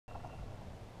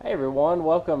Hey everyone,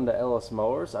 welcome to Ellis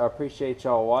Mowers. I appreciate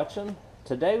y'all watching.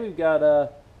 Today we've got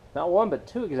not one but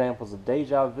two examples of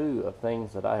deja vu of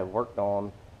things that I have worked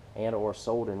on and or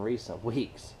sold in recent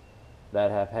weeks that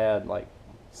have had like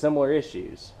similar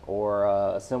issues or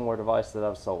a similar device that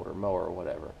I've sold or mower or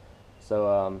whatever.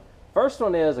 So first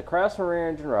one is a Craftsman RER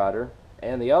engine rider,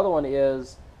 and the other one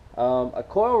is a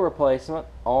coil replacement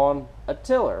on a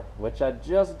tiller, which I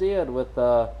just did with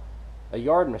a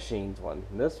yard machines one.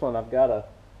 And this one I've got a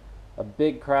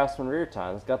big Craftsman rear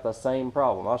tine. It's got the same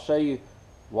problem. I'll show you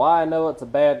why I know it's a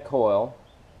bad coil,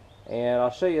 and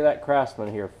I'll show you that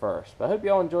Craftsman here first. But I hope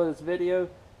you all enjoy this video.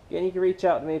 Again, you can reach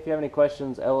out to me if you have any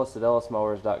questions, Ellis at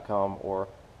ellismowers.com or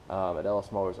at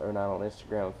ellismowers09 on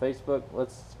Instagram and Facebook.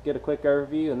 Let's get a quick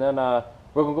overview, and then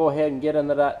we're going to go ahead and get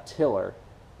into that tiller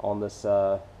on this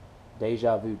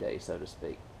deja vu day, so to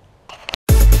speak.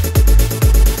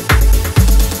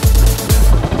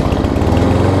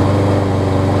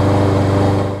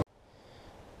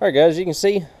 Alright guys, you can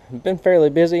see I've been fairly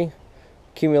busy,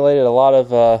 accumulated a lot of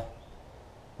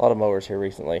mowers here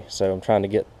recently, so I'm trying to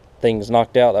get things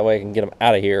knocked out, that way I can get them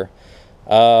out of here.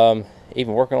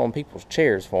 Even working on people's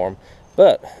chairs for them,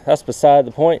 but that's beside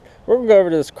the point. We're going to go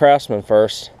over to this Craftsman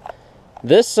first.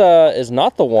 This is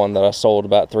not the one that I sold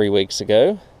about 3 weeks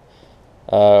ago,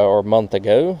 or a month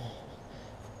ago,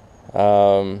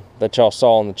 that y'all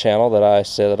saw on the channel that I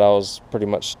said that I was pretty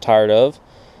much tired of.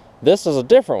 This is a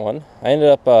different one. I ended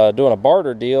up doing a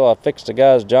barter deal. I fixed a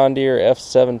guy's John Deere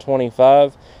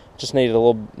F725. Just needed a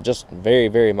little, just very,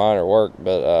 very minor work,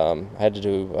 but I had to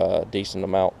do a decent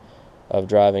amount of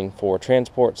driving for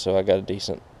transport, so I got a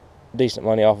decent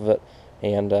money off of it.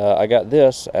 And I got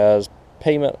this as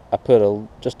payment. I put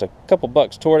just a couple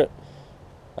bucks toward it,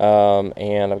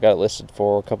 and I've got it listed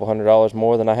for a couple $100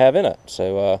 more than I have in it.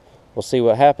 So we'll see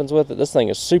what happens with it. This thing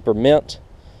is super mint,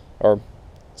 or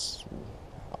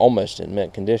almost in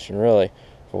mint condition really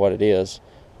for what it is.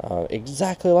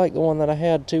 Exactly like the one that I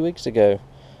had 2 weeks ago.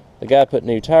 The guy put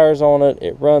new tires on it.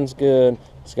 It runs good.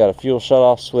 It's got a fuel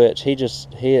shut-off switch. His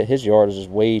yard is just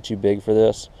way too big for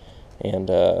this, and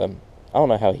I don't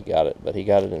know how he got it, but he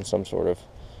got it in some sort of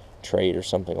trade or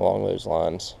something along those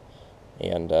lines.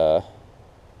 And I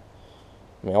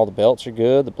mean, all the belts are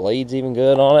good. The blade's even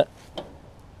good on it.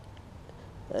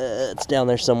 It's down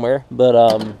there somewhere,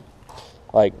 but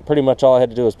like pretty much all I had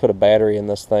to do was put a battery in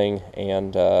this thing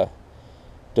and do a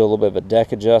little bit of a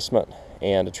deck adjustment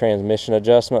and a transmission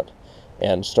adjustment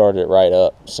and started it right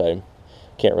up, so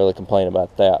can't really complain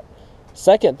about that.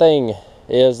 Second thing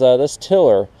is this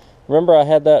tiller. Remember I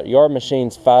had that Yard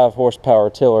Machines 5 horsepower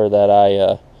tiller that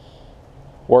I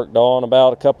worked on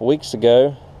about a couple weeks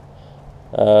ago.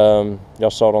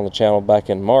 Y'all saw it on the channel back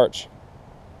in March,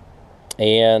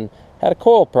 and had a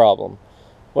coil problem.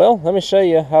 Well, let me show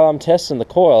you how I'm testing the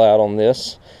coil out on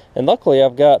this. And luckily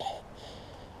I've got,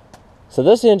 so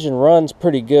this engine runs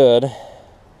pretty good,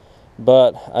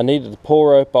 but I needed the pull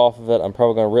rope off of it. I'm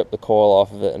probably going to rip the coil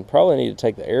off of it, and probably need to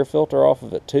take the air filter off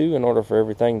of it too in order for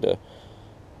everything to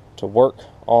work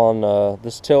on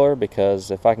this tiller,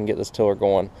 because if I can get this tiller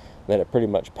going, then it pretty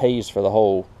much pays for the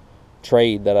whole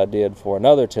trade that I did for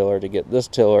another tiller to get this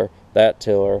tiller, that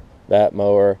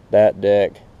mower, that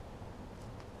deck,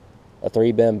 a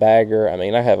 3-bin bagger. I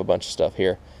mean, I have a bunch of stuff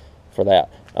here for that.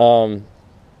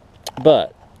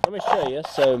 But let me show you.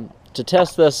 So to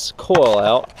test this coil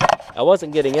out, I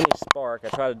wasn't getting any spark. I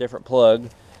tried a different plug,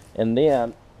 and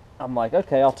then I'm like,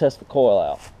 okay, I'll test the coil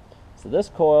out. So this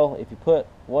coil, if you put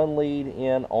one lead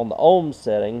in on the ohm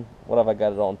setting, what have I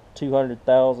got it on?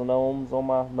 200,000 ohms on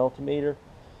my multimeter,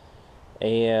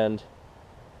 and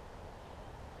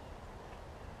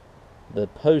the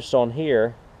post on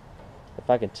here, if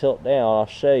I can tilt down, I'll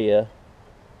show you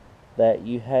that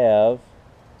you have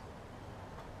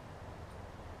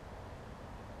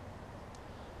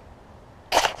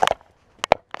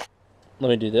let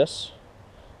me do this.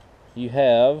 You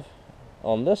have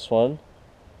on this one,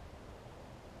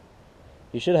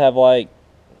 you should have like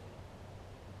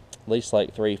at least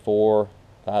like 3, 4,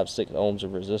 5, 6 ohms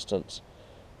of resistance,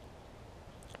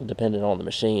 depending on the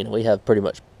machine. We have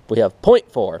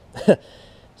 0.4.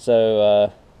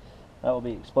 So that will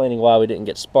be explaining why we didn't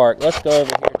get spark. Let's go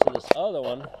over here to this other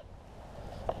one,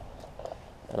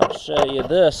 and I'll show you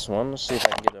this one. Let's see if I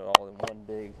can get it all in one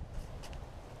big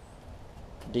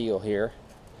deal here.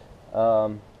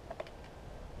 Can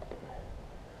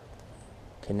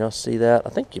y'all see that? I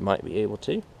think you might be able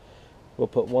to. We'll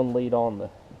put one lead on the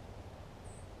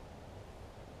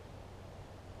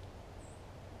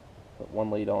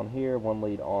here, one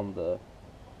lead on the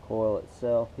coil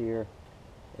itself here,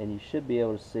 and you should be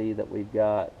able to see that we've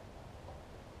got,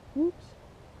 oops,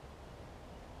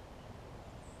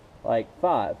 like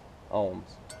 5 ohms.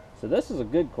 So this is a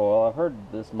good coil. I've heard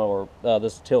this mower,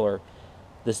 this tiller,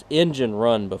 this engine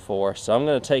run before. So I'm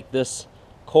going to take this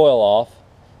coil off.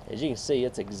 As you can see,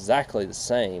 it's exactly the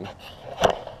same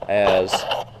as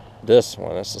this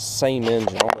one. It's the same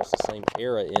engine, almost the same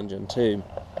era engine too.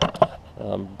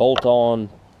 Bolt on,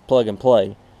 plug and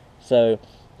play. So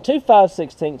 2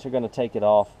 5/16 are going to take it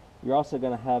off. You're also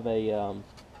going to have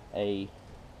a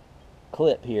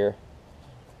clip here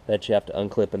that you have to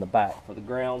unclip in the back for the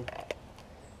ground.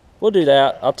 We'll do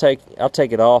that. I'll take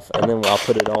it off, and then I'll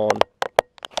put it on.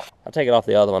 I'll take it off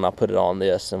the other one. I'll put it on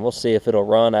this, and we'll see if it'll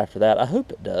run after that. I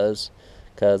hope it does,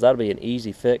 because that'll be an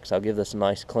easy fix. I'll give this a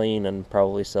nice clean and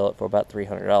probably sell it for about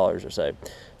 $300 or so.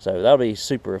 So that'll be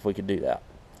super if we could do that.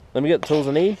 Let me get the tools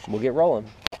I need. We'll get rolling.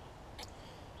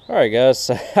 All right, guys.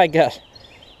 So I got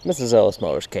Mrs. Ellis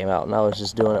Mowers came out, and I was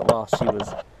just doing it while she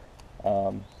was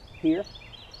here.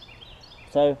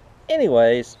 So,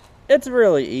 anyways, it's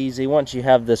really easy. Once you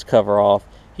have this cover off,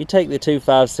 you take the 2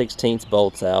 5/16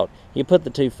 bolts out. You put the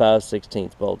 2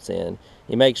 5/16 bolts in.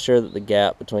 You make sure that the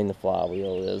gap between the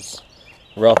flywheel is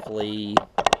roughly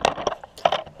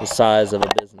the size of a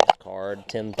business card,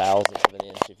 1/10,000th of an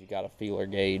inch if you got a feeler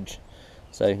gauge.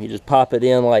 So you just pop it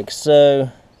in like so.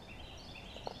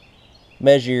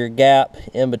 Measure your gap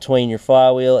in between your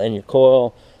flywheel and your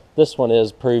coil. This one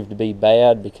is proved to be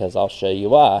bad because I'll show you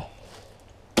why.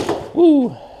 Woo!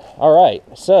 Alright,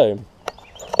 so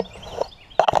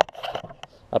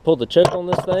I pulled the choke on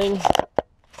this thing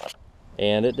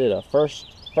and it did a first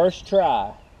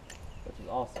try, which is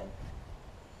awesome.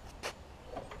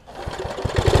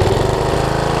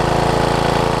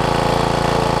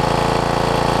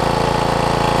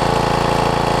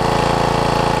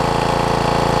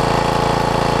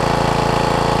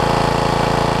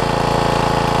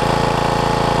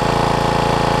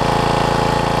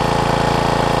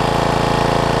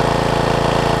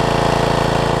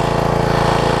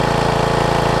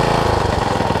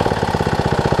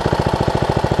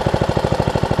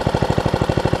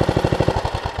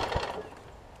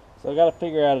 So I got to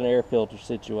figure out an air filter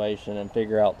situation and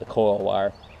figure out the coil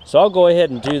wire. So I'll go ahead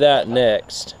and do that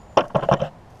next.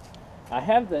 I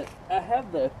have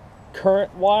the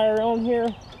current wire on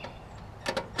here,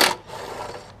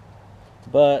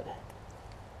 but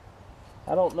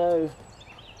I don't know.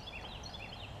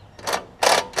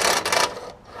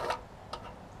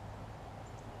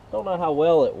 Don't know how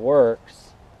well it works.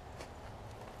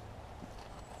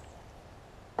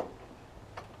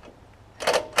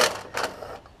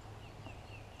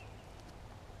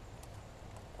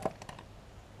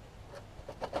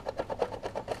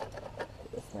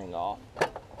 Off.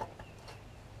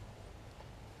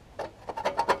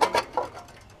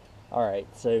 Alright,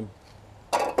 so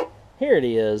here it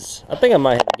is. I think I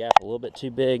might have the gap a little bit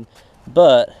too big,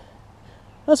 but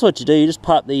that's what you do. You just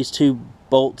pop these 2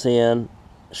 bolts in,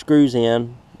 screws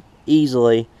in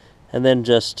easily, and then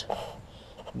just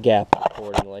gap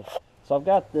accordingly. So I've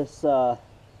got this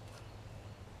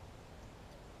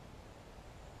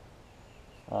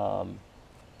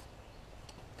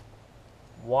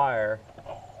wire,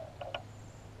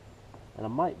 and I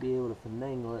might be able to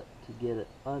finagle it to get it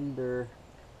under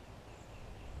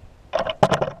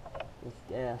this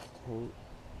gas tank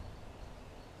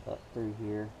up through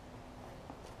here.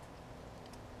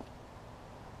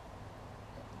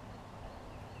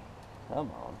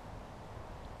 Come on.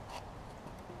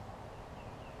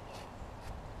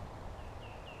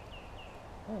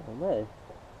 I don't know.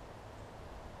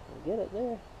 We'll get it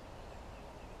there.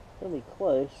 It's gonna be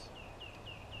close.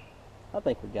 I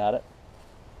think we got it.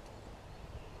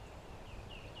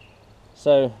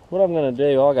 So what I'm going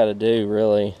to do, all I got to do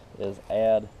really is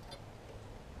add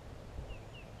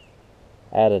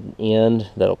an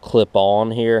end that'll clip on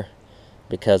here,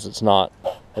 because there's not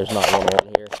one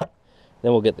on here.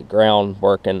 Then we'll get the ground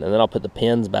working, and then I'll put the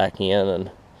pins back in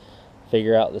and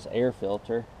figure out this air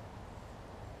filter.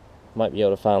 Might be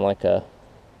able to find like an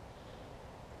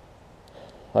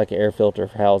air filter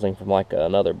housing from like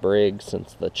another Briggs,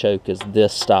 since the choke is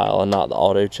this style and not the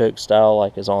auto choke style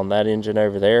like is on that engine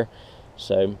over there.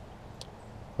 So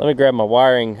let me grab my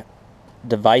wiring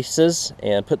devices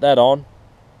and put that on.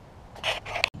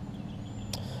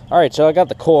 Alright, so I got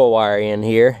the coil wire in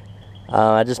here.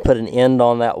 I just put an end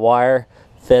on that wire,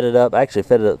 fed it up. I actually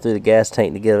fed it up through the gas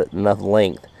tank to give it enough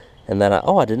length. And then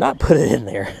I did not put it in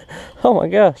there. Oh my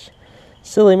gosh,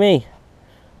 silly me.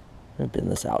 Let me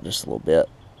bend this out just a little bit.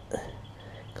 Get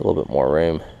a little bit more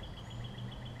room.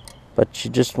 But you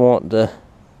just want to...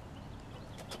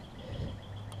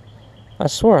 I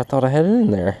swear I thought I had it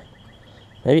in there.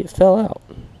 Maybe it fell out.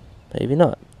 Maybe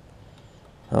not.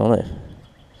 I don't know.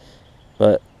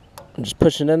 But just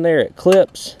pushing in there, it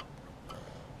clips.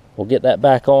 We'll get that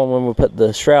back on when we put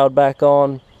the shroud back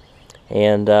on.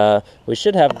 And we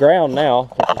should have ground now,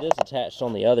 because it is attached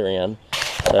on the other end.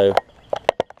 So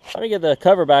let me get the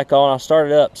cover back on. I'll start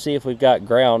it up, see if we've got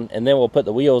ground, and then we'll put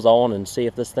the wheels on and see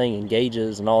if this thing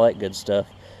engages and all that good stuff.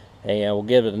 And we'll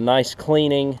give it a nice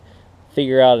cleaning,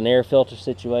 figure out an air filter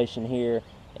situation here,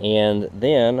 and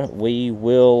then we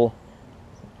will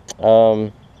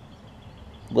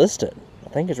list it. I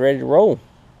think it's ready to roll.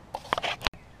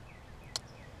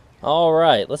 All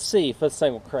right, let's see if this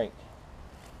thing will crank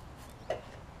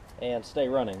and stay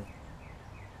running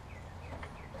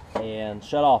and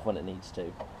shut off when it needs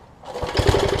to.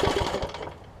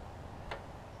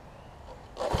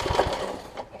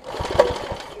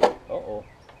 Uh-oh.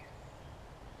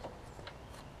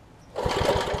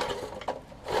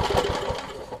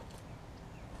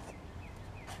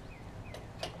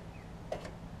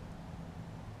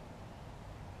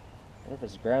 What if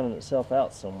it's grounding itself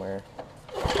out somewhere?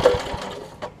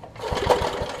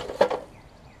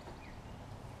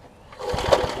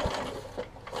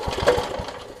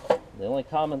 The only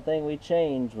common thing we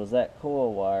changed was that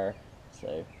coil wire.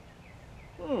 So,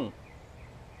 let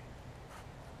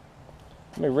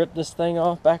me rip this thing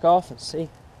back off and see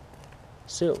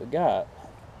what we got.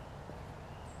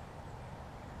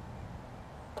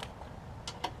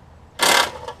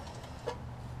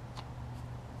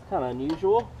 Kind of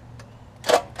unusual.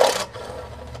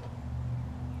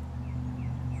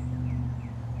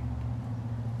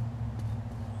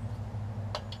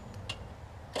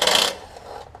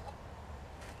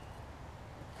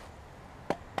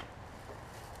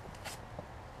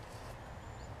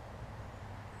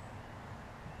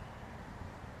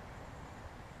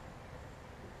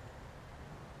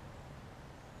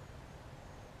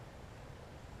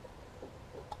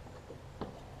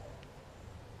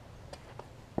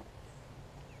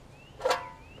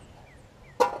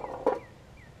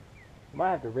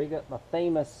 Might have to rig up my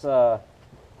famous coil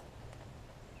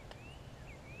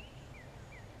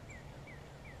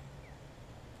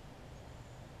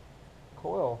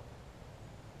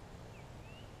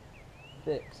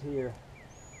fix here.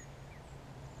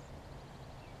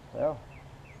 Well,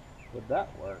 would that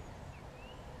work?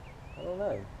 I don't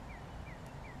know.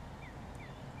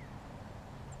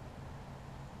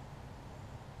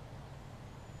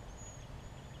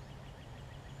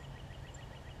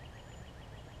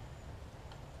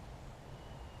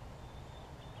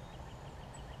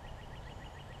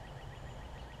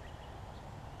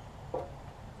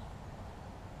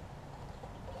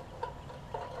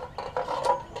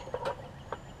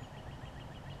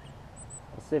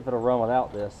 See if it'll run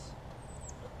without this.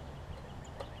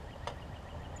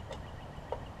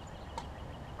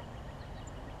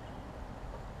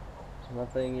 My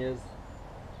thing is,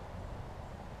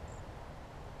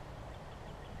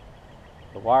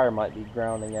 the wire might be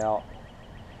grounding out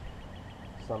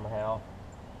somehow.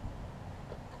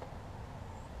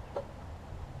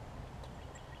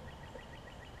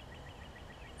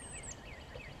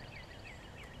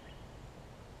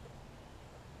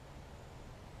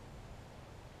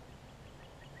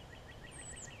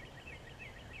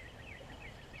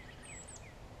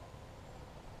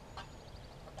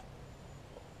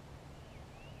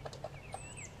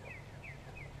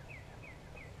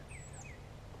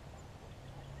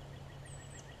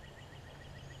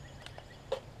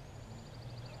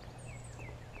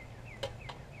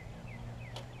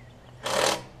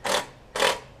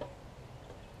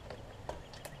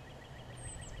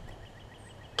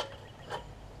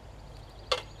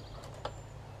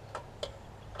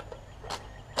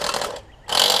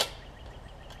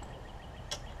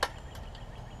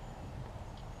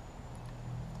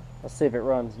 Let's see if it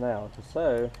runs now. If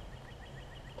so,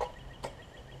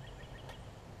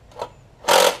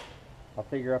 I'll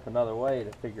figure up another way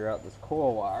to figure out this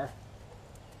coil wire.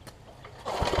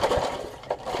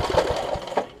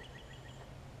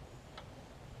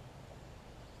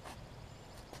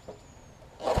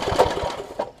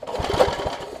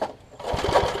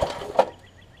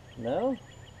 No?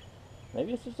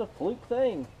 Maybe it's just a fluke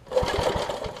thing.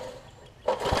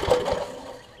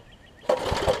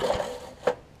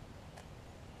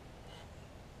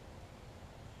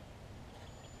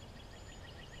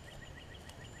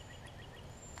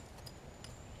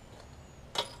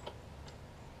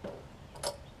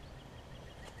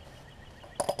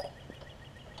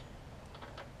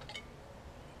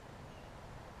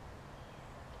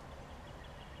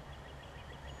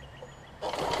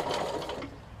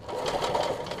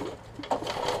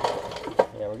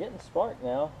 We're getting spark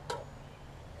now.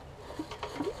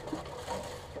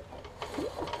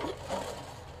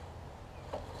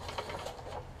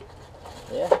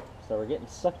 Yeah, So we're getting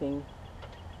sucking.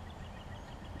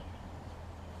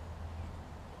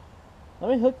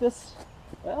 Let me hook this,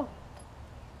 well,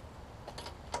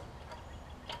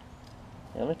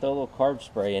 yeah, let me throw a little carb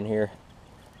spray in here.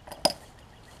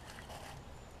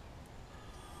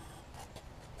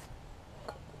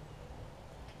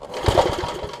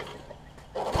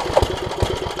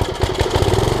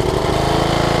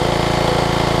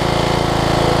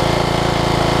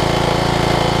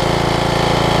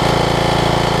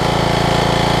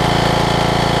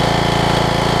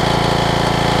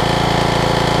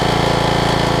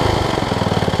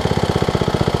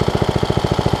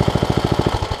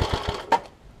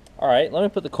 Alright, let me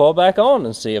put the coil back on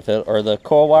and see if it, or the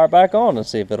coil wire back on and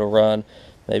see if it'll run.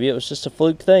 Maybe it was just a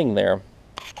fluke thing there.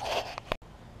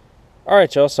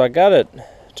 Alright y'all, so I got it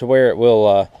to where it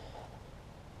will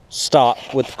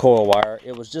stop with the coil wire.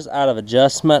 It was just out of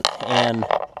adjustment, and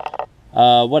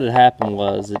what had happened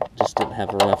was it just didn't have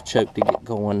enough choke to get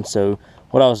going. So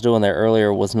what I was doing there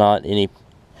earlier was not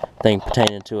anything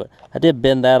pertaining to it. I did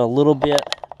bend that a little bit.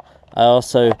 I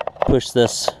also pushed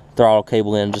this throttle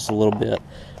cable in just a little bit.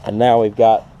 And now we've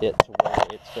got it to where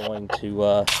it's going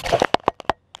to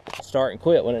start and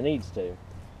quit when it needs to.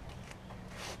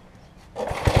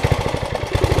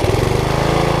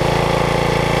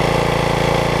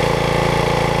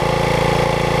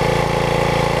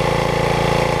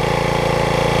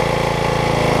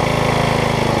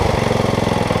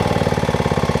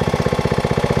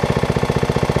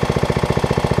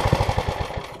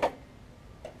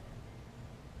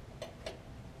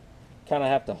 Kind of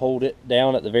have to hold it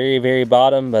down at the very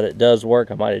bottom, but it does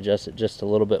work. I might adjust it just a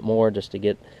little bit more just to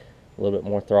get a little bit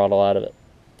more throttle out of it,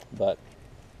 but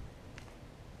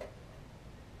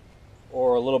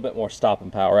or a little bit more stopping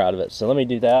power out of it. So let me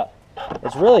do that.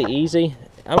 It's really easy.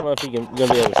 I don't know if you're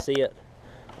gonna be able to see it.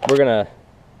 We're gonna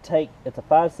take, it's a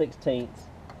 5/16.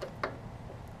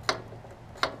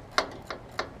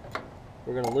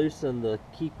 We're gonna loosen the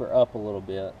keeper up a little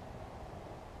bit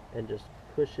and just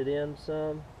push it in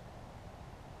some.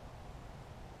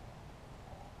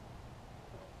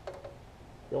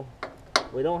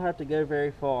 We don't have to go very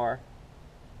far.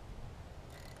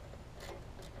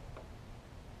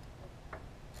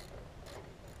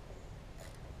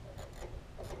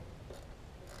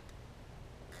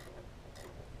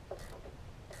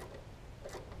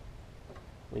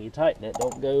 When you tighten it,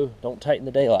 don't tighten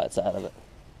the daylights out of it.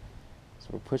 So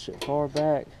we'll push it far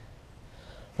back.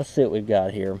 Let's see what we've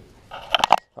got here.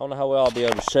 I don't know how well I'll be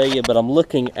able to show you, but I'm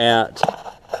looking at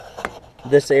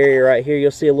this area right here.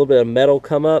 You'll see a little bit of metal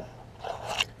come up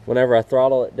whenever I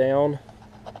throttle it down.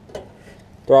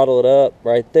 Throttle it up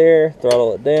right there,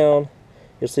 throttle it down.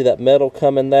 You'll see that metal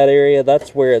come in that area.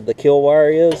 That's where the kill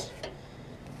wire is.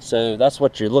 So that's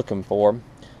what you're looking for.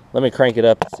 Let me crank it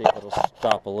up and see if it'll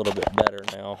stop a little bit better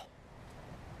now.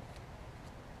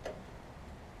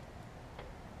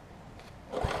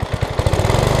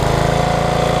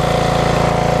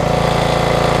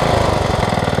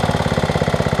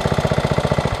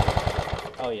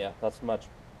 Oh yeah, that's much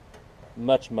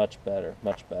better,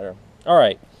 much better. All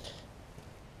right,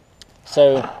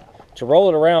 so to roll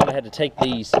it around, I had to take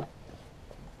these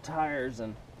tires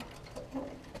and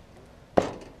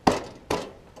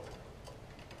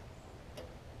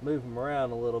move them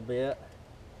around a little bit.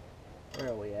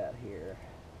 Where are we at here?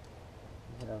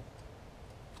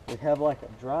 We have like a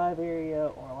drive area,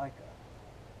 or like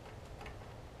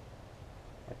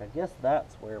I guess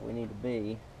that's where we need to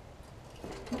be.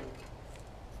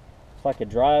 It's like a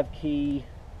drive key.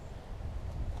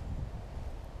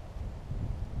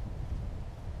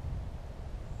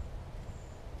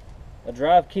 A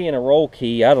drive key and a roll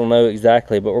key. I don't know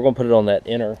exactly, but we're going to put it on that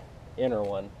inner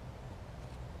one.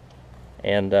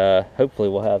 And hopefully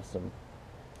we'll have some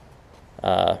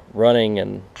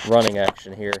running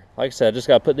action here. Like I said, I just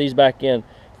got to put these back in,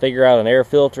 figure out an air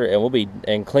filter,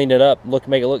 and clean it up,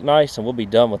 make it look nice, and we'll be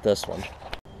done with this one.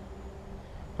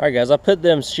 Alright guys, I put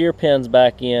them shear pins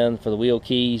back in for the wheel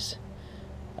keys.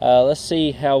 Let's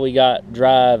see how we got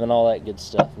drive and all that good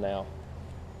stuff now.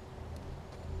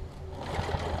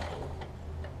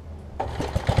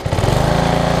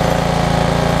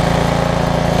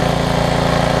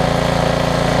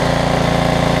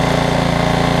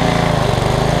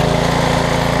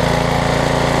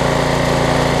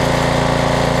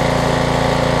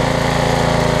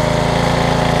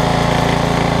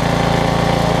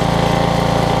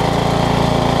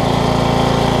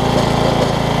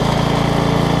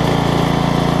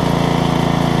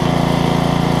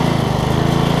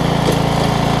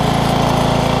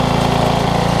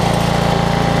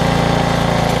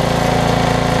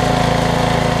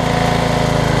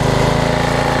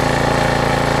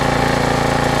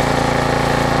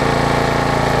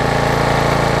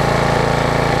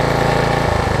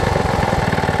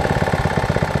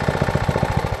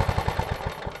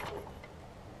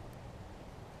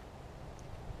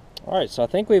 Alright, so I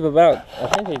think we've got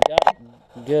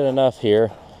good enough here.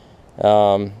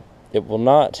 It will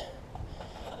not,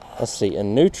 let's see,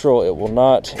 in neutral it will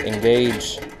not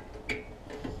engage.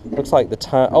 Looks like the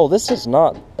time, oh, this is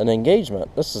not an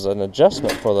engagement. This is an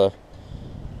adjustment for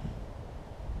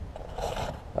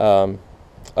the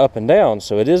up and down.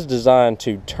 So it is designed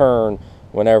to turn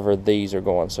whenever these are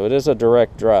going. So it is a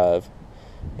direct drive.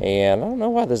 And I don't know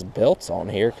why this belt's on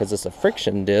here, because it's a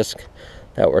friction disc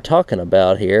that we're talking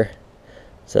about here.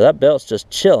 So that belt's just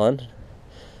chilling.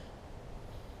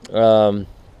 This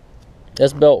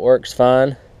belt works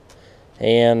fine,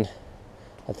 and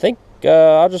I think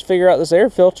I'll just figure out this air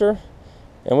filter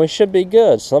and we should be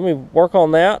good. So let me work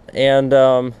on that, and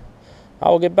I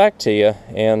will get back to you.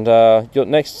 And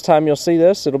next time you'll see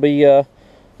this, it'll be a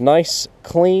nice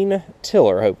clean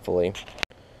tiller, hopefully.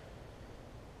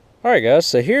 Alright guys,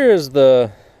 so here is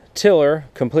the tiller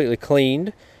completely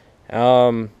cleaned.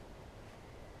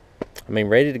 I mean,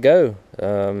 ready to go.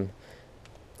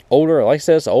 Older, like I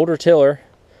said, it's an older tiller.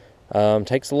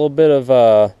 Takes a little bit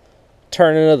of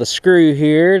turning of the screw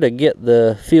here to get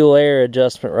the fuel air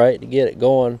adjustment right, to get it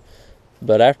going.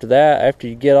 But after that, after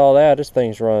you get all that, this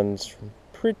thing runs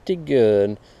pretty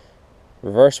good.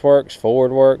 Reverse works,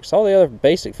 forward works, all the other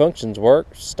basic functions work.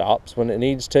 Stops when it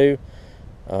needs to.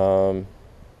 Like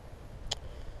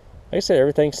I said,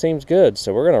 everything seems good,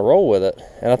 so we're gonna roll with it.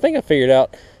 And I think I figured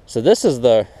out, so this is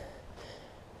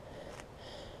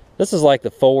like the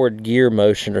forward gear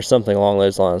motion or something along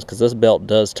those lines, because this belt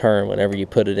does turn whenever you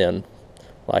put it in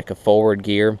like a forward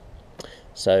gear.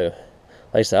 So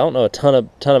like I said, I don't know a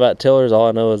ton about tillers. All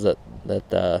I know is that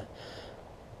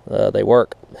they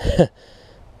work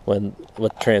when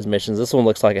with transmissions. This one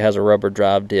looks like it has a rubber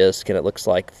drive disc, and it looks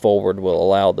like forward will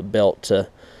allow the belt to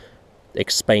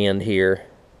expand here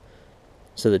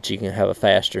so that you can have a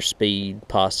faster speed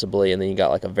possibly, and then you got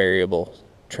like a variable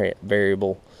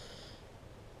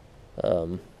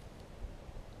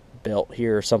belt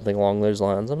here or something along those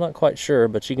lines. I'm not quite sure,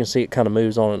 but you can see it kind of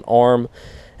moves on an arm,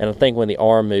 and I think when the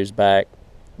arm moves back,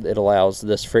 it allows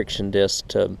this friction disc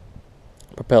to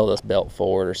propel this belt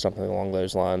forward or something along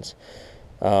those lines.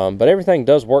 But everything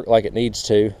does work like it needs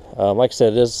to. Like I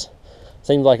said,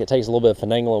 seems like it takes a little bit of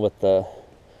finagling with the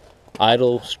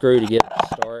idle screw to get it to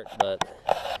start, but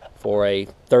for a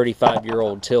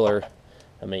 35-year-old tiller,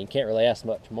 I mean, you can't really ask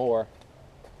much more.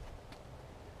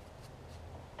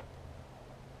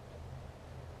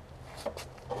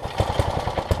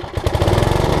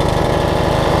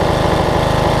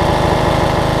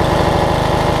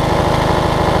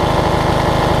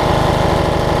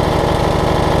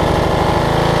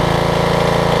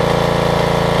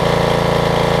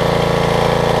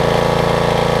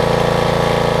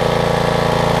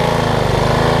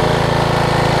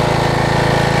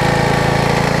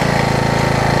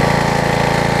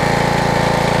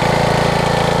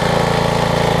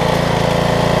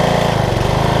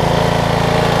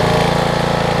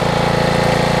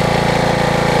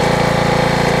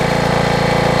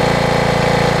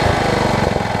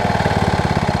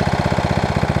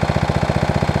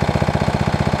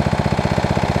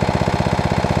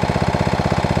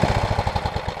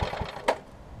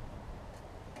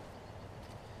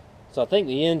 So I think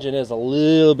the engine is a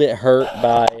little bit hurt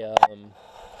by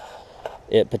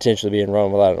it potentially being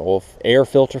run without an air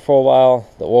filter for a while.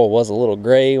 The oil was a little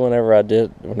gray whenever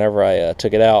I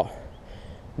took it out.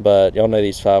 But y'all know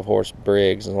these 5-horse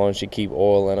Briggs, as long as you keep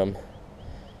oil in them,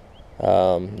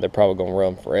 they're probably going to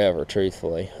run forever,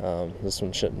 truthfully. This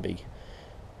one shouldn't be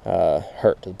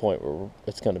hurt to the point where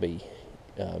it's going to be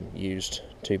used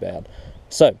too bad.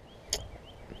 So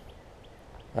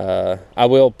I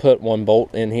will put one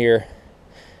bolt in here,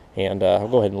 and I'll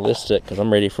go ahead and list it because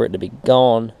I'm ready for it to be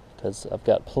gone, because I've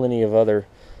got plenty of other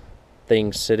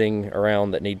things sitting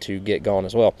around that need to get gone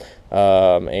as well.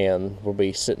 And we'll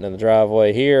be sitting in the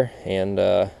driveway here, and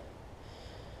this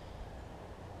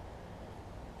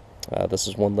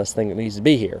is one less thing that needs to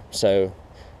be here. So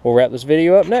we'll wrap this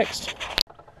video up next.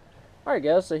 Alright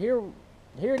guys, so here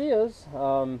it is.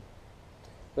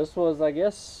 This was, I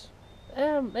guess,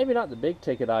 maybe not the big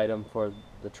ticket item for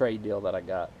the trade deal that I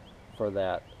got for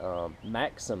that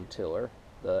Maxim tiller,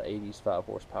 the 80s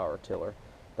 5-horsepower tiller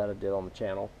that I did on the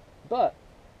channel. But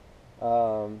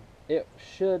it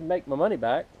should make my money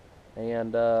back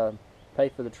and pay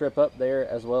for the trip up there,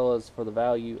 as well as for the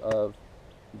value of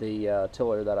the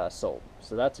tiller that I sold.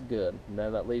 So that's good. And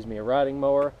then that leaves me a riding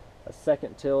mower, a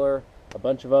second tiller, a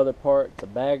bunch of other parts, a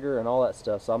bagger, and all that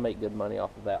stuff. So I'll make good money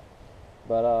off of that.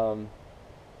 But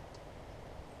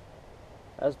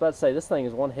I was about to say, this thing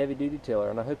is one heavy-duty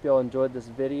tiller, and I hope y'all enjoyed this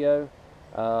video.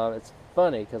 It's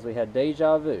funny because we had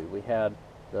Deja Vu. We had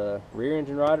The rear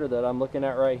engine rider that I'm looking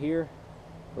at right here,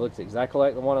 it looks exactly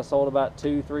like the one I sold about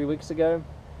 2-3 weeks ago.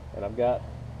 And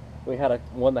we had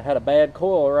one that had a bad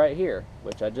coil right here,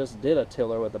 which I just did a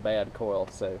tiller with a bad coil.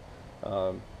 So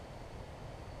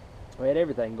we had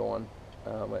everything going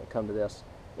when it come to this.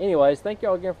 Anyways, thank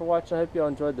y'all again for watching. I hope y'all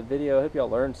enjoyed the video. I hope y'all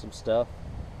learned some stuff.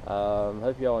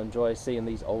 Hope y'all enjoy seeing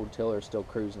these old tillers still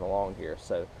cruising along here.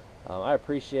 So I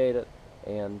appreciate it.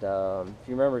 And if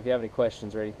you have any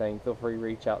questions or anything, feel free to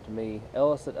reach out to me,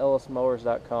 Ellis at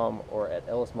ellismowers.com, or at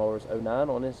ellismowers09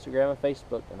 on Instagram and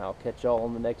Facebook. And I'll catch y'all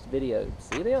on the next video.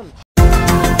 See you then.